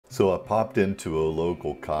So I popped into a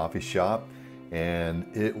local coffee shop and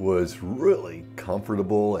it was really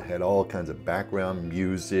comfortable. It had all kinds of background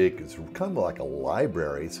music. It's kind of like a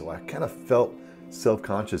library. So I kind of felt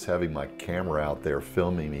self-conscious having my camera out there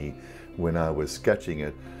filming me when I was sketching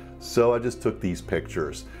it. So I just took these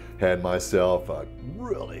pictures. Had myself a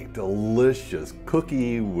really delicious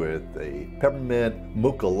cookie with a peppermint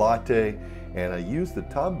mocha latte, and I used the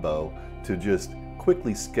Tombow to just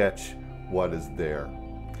quickly sketch what is there.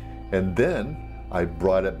 And then I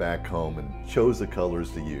brought it back home and chose the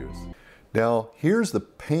colors to use. Now here's the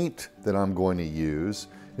paint that I'm going to use.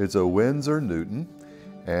 It's a Winsor Newton,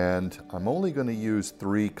 and I'm only going to use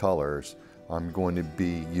 3 colors. I'm going to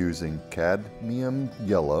be using cadmium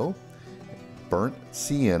yellow, burnt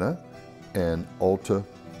sienna, and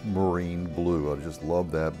ultramarine blue. I just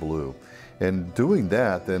love that blue. And doing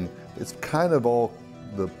that, then it's kind of all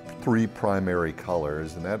the 3 primary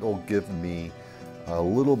colors, and that will give me a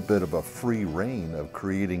little bit of a free reign of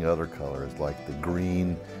creating other colors like the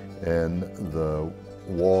green and the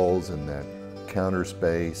walls and that counter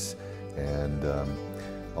space, and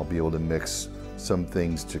I'll be able to mix some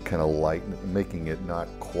things to kind of lighten, making it not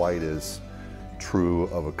quite as true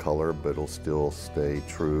of a color, but it'll still stay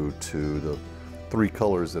true to the 3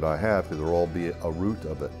 colors that I have, because there'll all be a root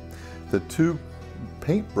of it. The 2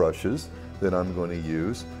 paint brushes that I'm going to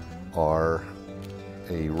use are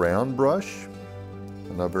a round brush,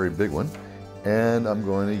 not a very big one, and I'm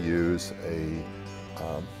going to use a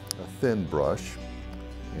thin brush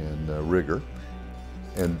in rigger.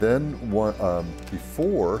 And then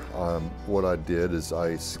before, what I did is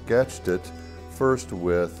I sketched it first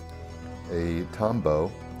with a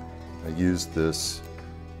Tombow. I used this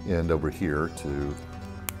end over here to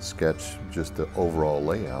sketch just the overall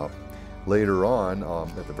layout. Later on,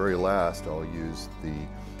 at the very last, I'll use the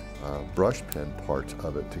brush pen part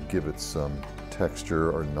of it to give it some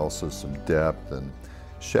texture and also some depth and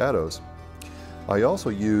shadows. I also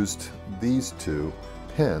used these 2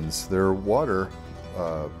 pens. They're water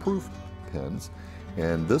proof pens,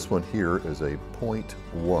 and this one here is a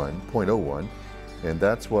 0.01, and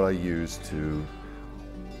that's what I use to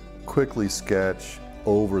quickly sketch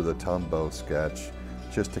over the Tombow sketch,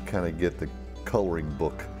 just to kind of get the coloring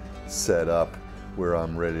book set up where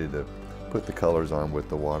I'm ready to put the colors on with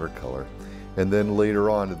the watercolor. And then later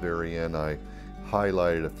on at the very end, I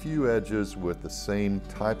highlighted a few edges with the same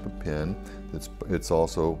type of pen. It's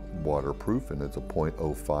also waterproof, and it's a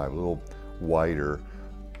 0.05, a little wider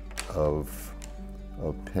of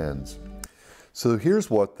pens. So here's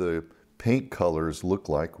what the paint colors look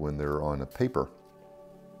like when they're on a paper.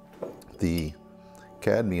 The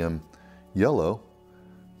cadmium yellow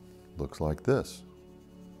looks like this.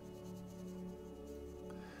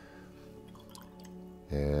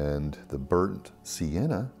 And the burnt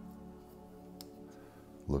sienna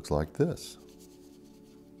looks like this.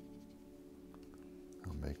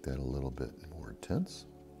 I'll make that a little bit more intense.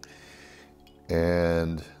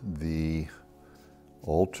 And the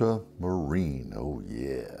ultramarine, oh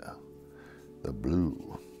yeah, the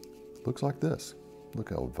blue, looks like this. Look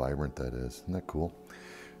how vibrant that is, isn't that cool?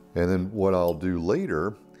 And then what I'll do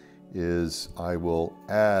later is I will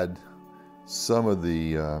add some of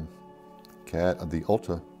the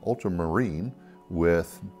ultramarine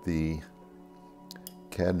with the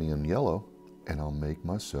cadmium yellow, and I'll make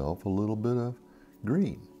myself a little bit of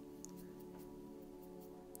green.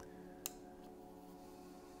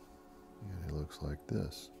 And it looks like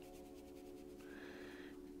this.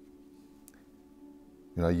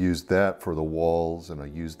 And I used that for the walls, and I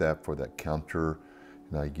used that for that counter,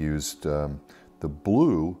 and I used the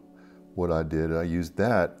blue. What I did, I used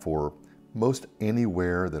that for most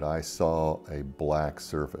anywhere that I saw a black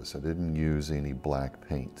surface. I didn't use any black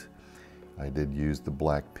paint. I did use the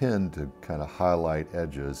black pen to kind of highlight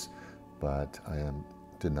edges, but I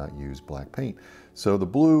did not use black paint. So the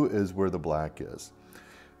blue is where the black is.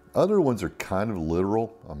 Other ones are kind of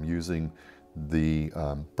literal. I'm using the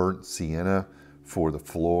burnt sienna for the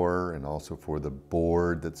floor, and also for the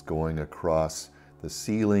board that's going across the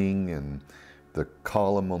ceiling, and the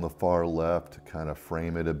column on the far left to kind of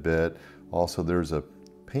frame it a bit. Also, there's a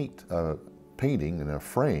painting in a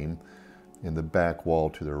frame in the back wall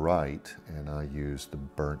to the right, and I used the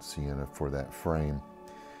burnt sienna for that frame.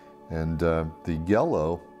 And the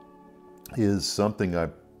yellow is something I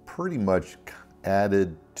pretty much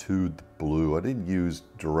added to the blue. I didn't use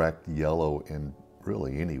direct yellow in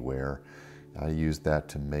really anywhere. I used that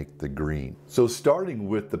to make the green. So starting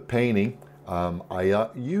with the painting, I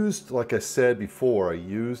used, like I said before, I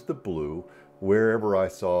used the blue wherever I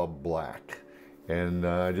saw black. And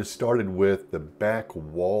I just started with the back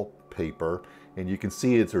wallpaper, and you can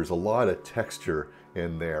see there's a lot of texture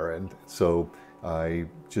in there. And so I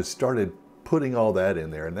just started putting all that in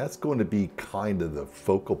there, and that's going to be kind of the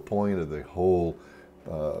focal point of the whole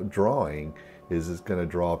drawing. Is it's going to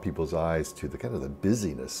draw people's eyes to the kind of the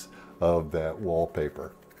busyness of that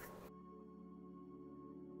wallpaper.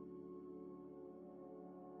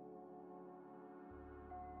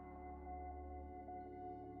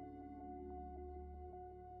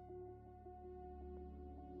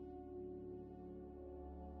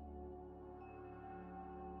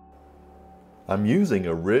 I'm using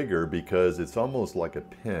a rigger because it's almost like a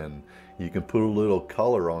pen. You can put a little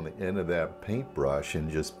color on the end of that paintbrush and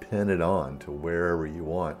just pin it on to wherever you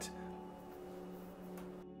want.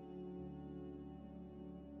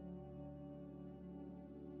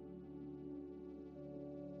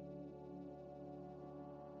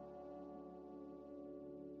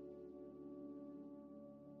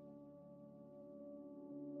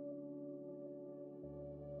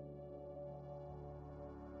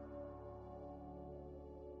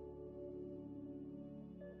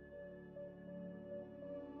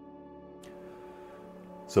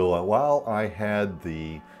 So while I had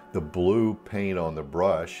the blue paint on the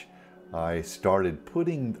brush, I started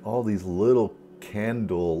putting all these little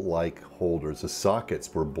candle-like holders. The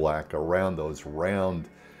sockets were black around those round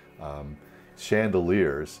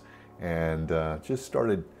chandeliers, and just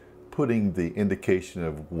started putting the indication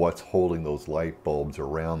of what's holding those light bulbs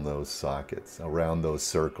around those sockets, around those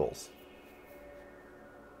circles.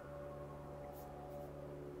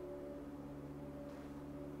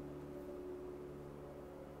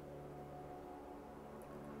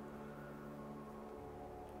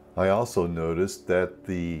 I also noticed that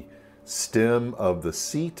the stem of the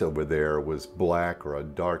seat over there was black or a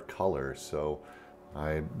dark color. So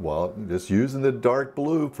well, just using the dark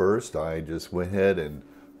blue first, I just went ahead and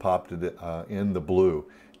popped it in the blue.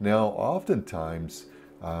 Now, oftentimes,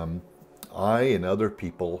 I and other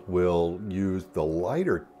people will use the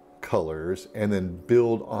lighter colors and then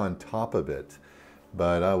build on top of it.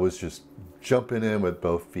 But I was just jumping in with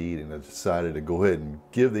both feet, and I decided to go ahead and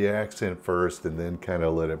give the accent first and then kind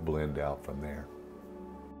of let it blend out from there.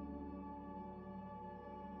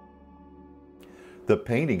 The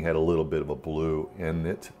painting had a little bit of a blue in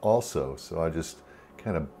it also, so I just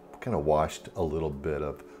kind of washed a little bit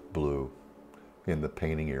of blue in the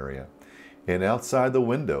painting area. And outside the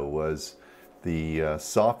window was the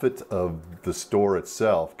soffit of the store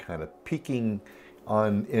itself, kind of peeking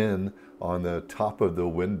on the top of the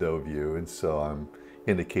window view, and so I'm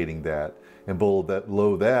indicating that. And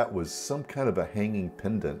below that was some kind of a hanging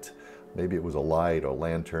pendant. Maybe it was a light or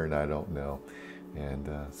lantern, I don't know. And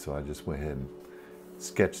so I just went ahead and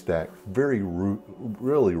sketched that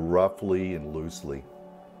really roughly and loosely.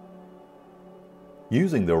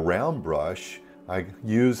 Using the round brush, I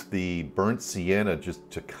used the burnt sienna just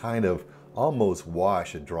to kind of almost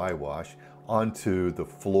wash, a dry wash, onto the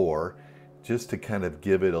floor, just to kind of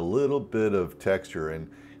give it a little bit of texture. And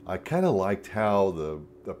I kind of liked how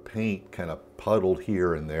the paint kind of puddled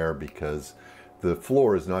here and there, because the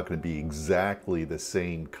floor is not going to be exactly the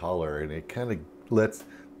same color, and it kind of lets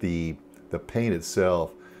the paint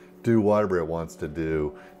itself do whatever it wants to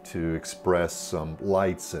do to express some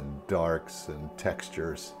lights and darks and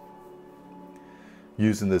textures.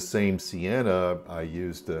 Using the same sienna, I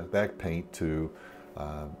used that paint to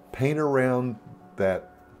paint around that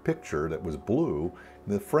picture that was blue.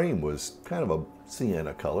 The frame was kind of a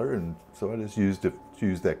sienna color, and so I just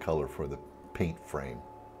used that color for the paint frame.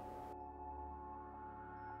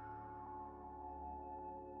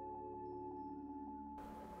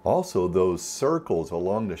 Also, those circles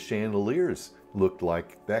along the chandeliers looked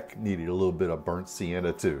like that needed a little bit of burnt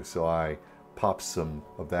sienna too, so I popped some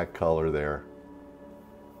of that color there.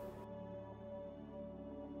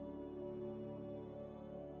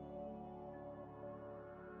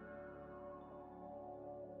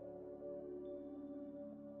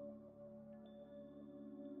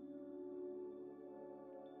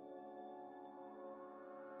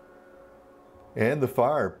 And the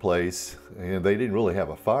fireplace, and they didn't really have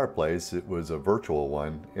a fireplace, it was a virtual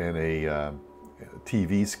one and a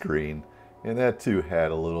TV screen, and that too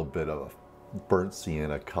had a little bit of a burnt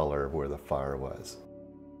sienna color where the fire was.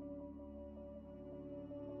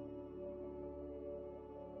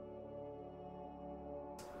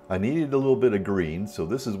 I needed a little bit of green, so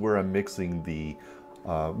this is where I'm mixing the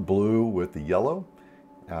blue with the yellow,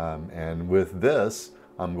 and with this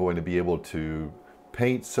I'm going to be able to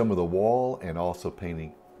paint some of the wall and also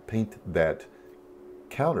paint that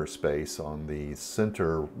counter space on the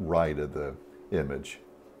center right of the image.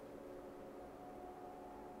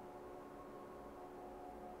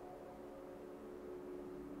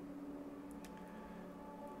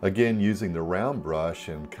 Again, using the round brush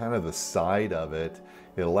and kind of the side of it,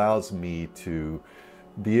 it allows me to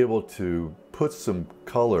be able to put some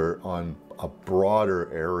color on a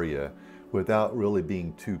broader area without really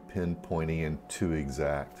being too pinpointy and too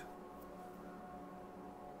exact.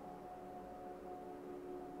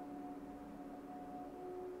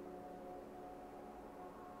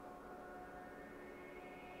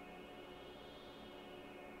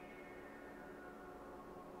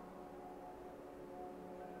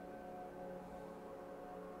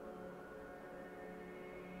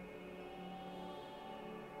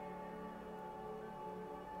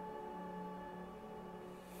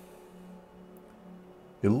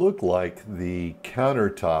 It looked like the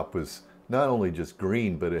countertop was not only just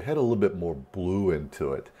green, but it had a little bit more blue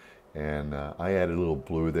into it. And I added a little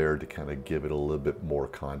blue there to kind of give it a little bit more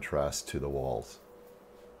contrast to the walls.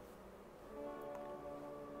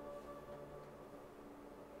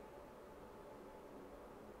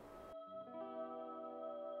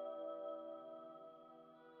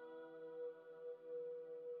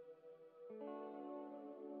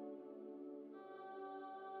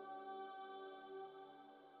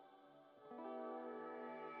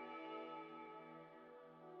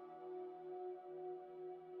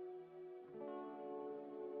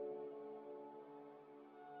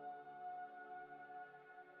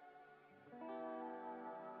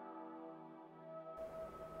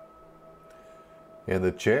 And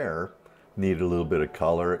the chair needed a little bit of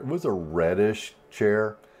color. It was a reddish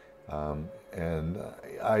chair, and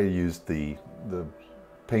I used the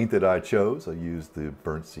paint that I chose. I used the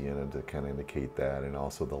burnt sienna to kind of indicate that, and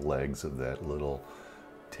also the legs of that little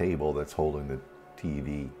table that's holding the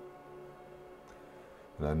TV.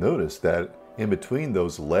 And I noticed that in between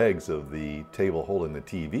those legs of the table holding the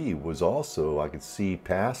TV was also, I could see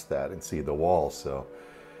past that and see the wall. So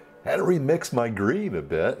I had to remix my green a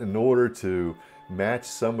bit in order to match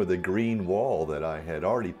some of the green wall that I had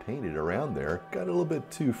already painted around there. Got a little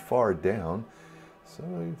bit too far down. So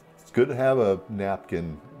it's good to have a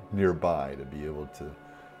napkin nearby to be able to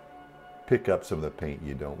pick up some of the paint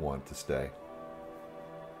you don't want to stay.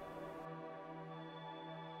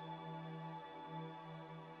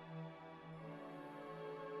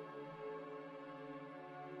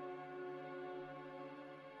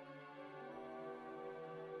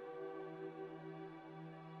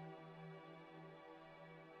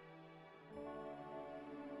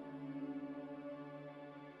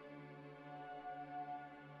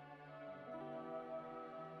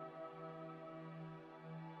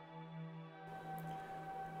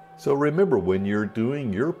 So remember, when you're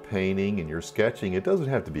doing your painting and your sketching, it doesn't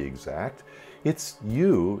have to be exact. It's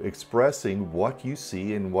you expressing what you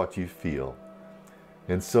see and what you feel.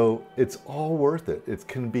 And so it's all worth it. It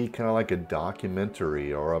can be kind of like a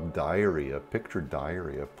documentary or a diary, a picture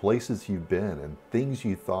diary of places you've been and things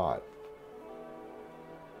you thought.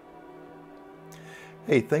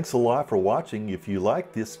 Hey, thanks a lot for watching. If you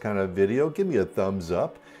like this kind of video, give me a thumbs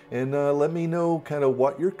up and let me know kind of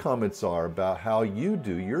what your comments are about how you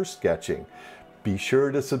do your sketching. Be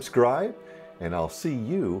sure to subscribe, and I'll see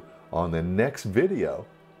you on the next video.